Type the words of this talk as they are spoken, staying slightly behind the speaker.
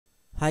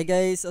Hi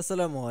guys,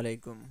 Assalamu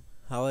Walaikum.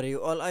 How are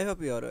you all? I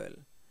hope you are well.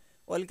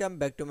 Welcome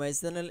back to my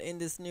channel in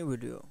this new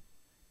video.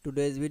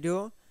 Today's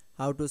video,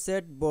 how to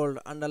set bold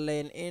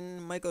underline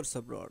in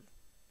Microsoft Word.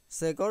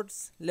 So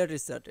guys,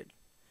 let's start it.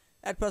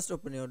 At first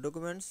open your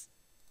documents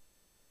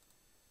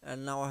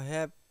and now I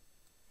have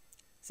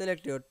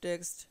select your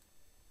text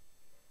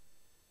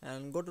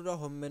and go to the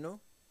home menu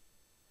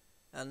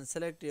and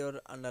select your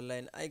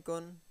underline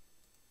icon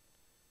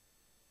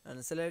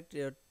and select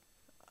your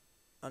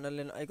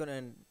underline icon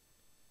and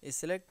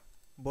select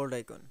bold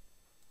icon.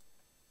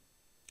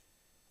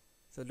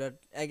 So that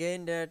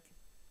again that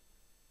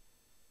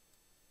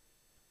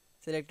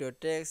select your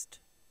text,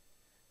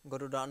 go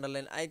to the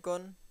underline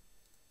icon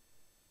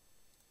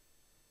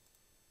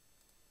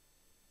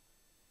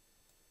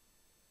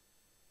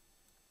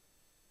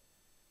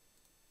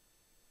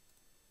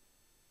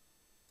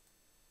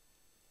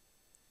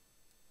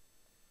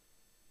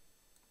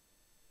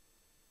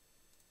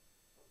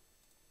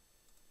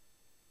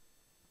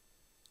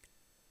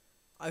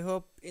I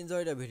hope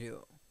enjoy the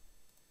video.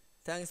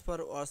 Thanks for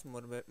watching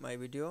my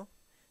video.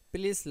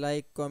 Please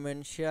like,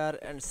 comment, share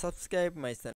and subscribe my channel.